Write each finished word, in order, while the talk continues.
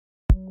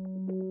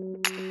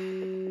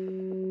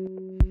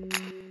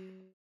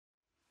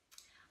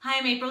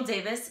I'm April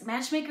Davis,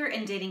 matchmaker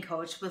and dating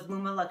coach with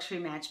LUMA Luxury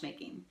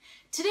Matchmaking.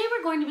 Today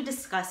we're going to be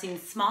discussing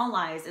small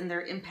lies and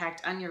their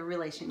impact on your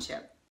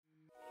relationship.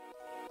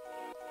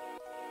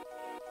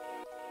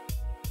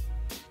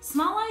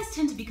 Small lies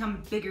tend to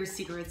become bigger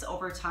secrets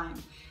over time,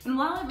 and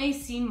while it may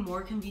seem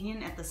more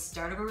convenient at the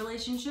start of a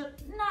relationship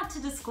not to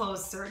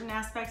disclose certain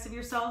aspects of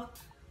yourself,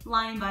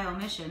 lying by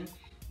omission,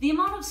 the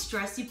amount of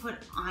stress you put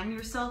on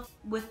yourself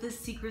with this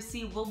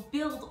secrecy will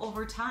build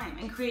over time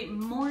and create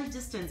more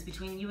distance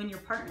between you and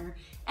your partner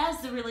as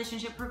the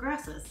relationship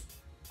progresses.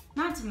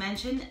 Not to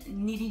mention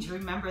needing to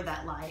remember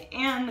that lie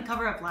and the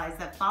cover-up lies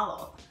that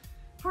follow.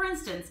 For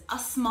instance, a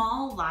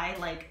small lie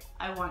like,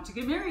 "I want to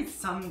get married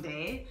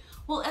someday,"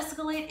 will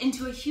escalate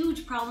into a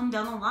huge problem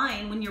down the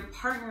line when your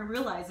partner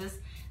realizes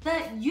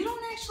that you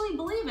don't actually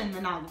believe in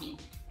monogamy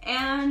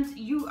and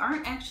you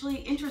aren't actually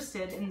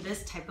interested in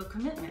this type of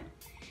commitment.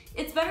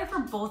 It's better for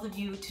both of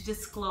you to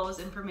disclose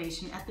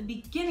information at the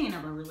beginning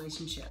of a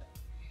relationship.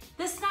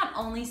 This not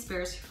only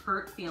spares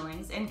hurt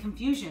feelings and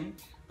confusion,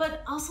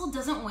 but also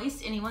doesn't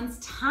waste anyone's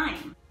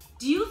time.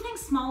 Do you think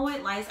small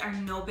white lies are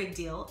no big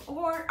deal,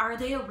 or are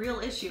they a real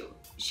issue?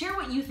 Share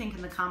what you think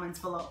in the comments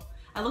below.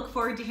 I look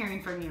forward to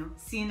hearing from you.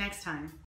 See you next time.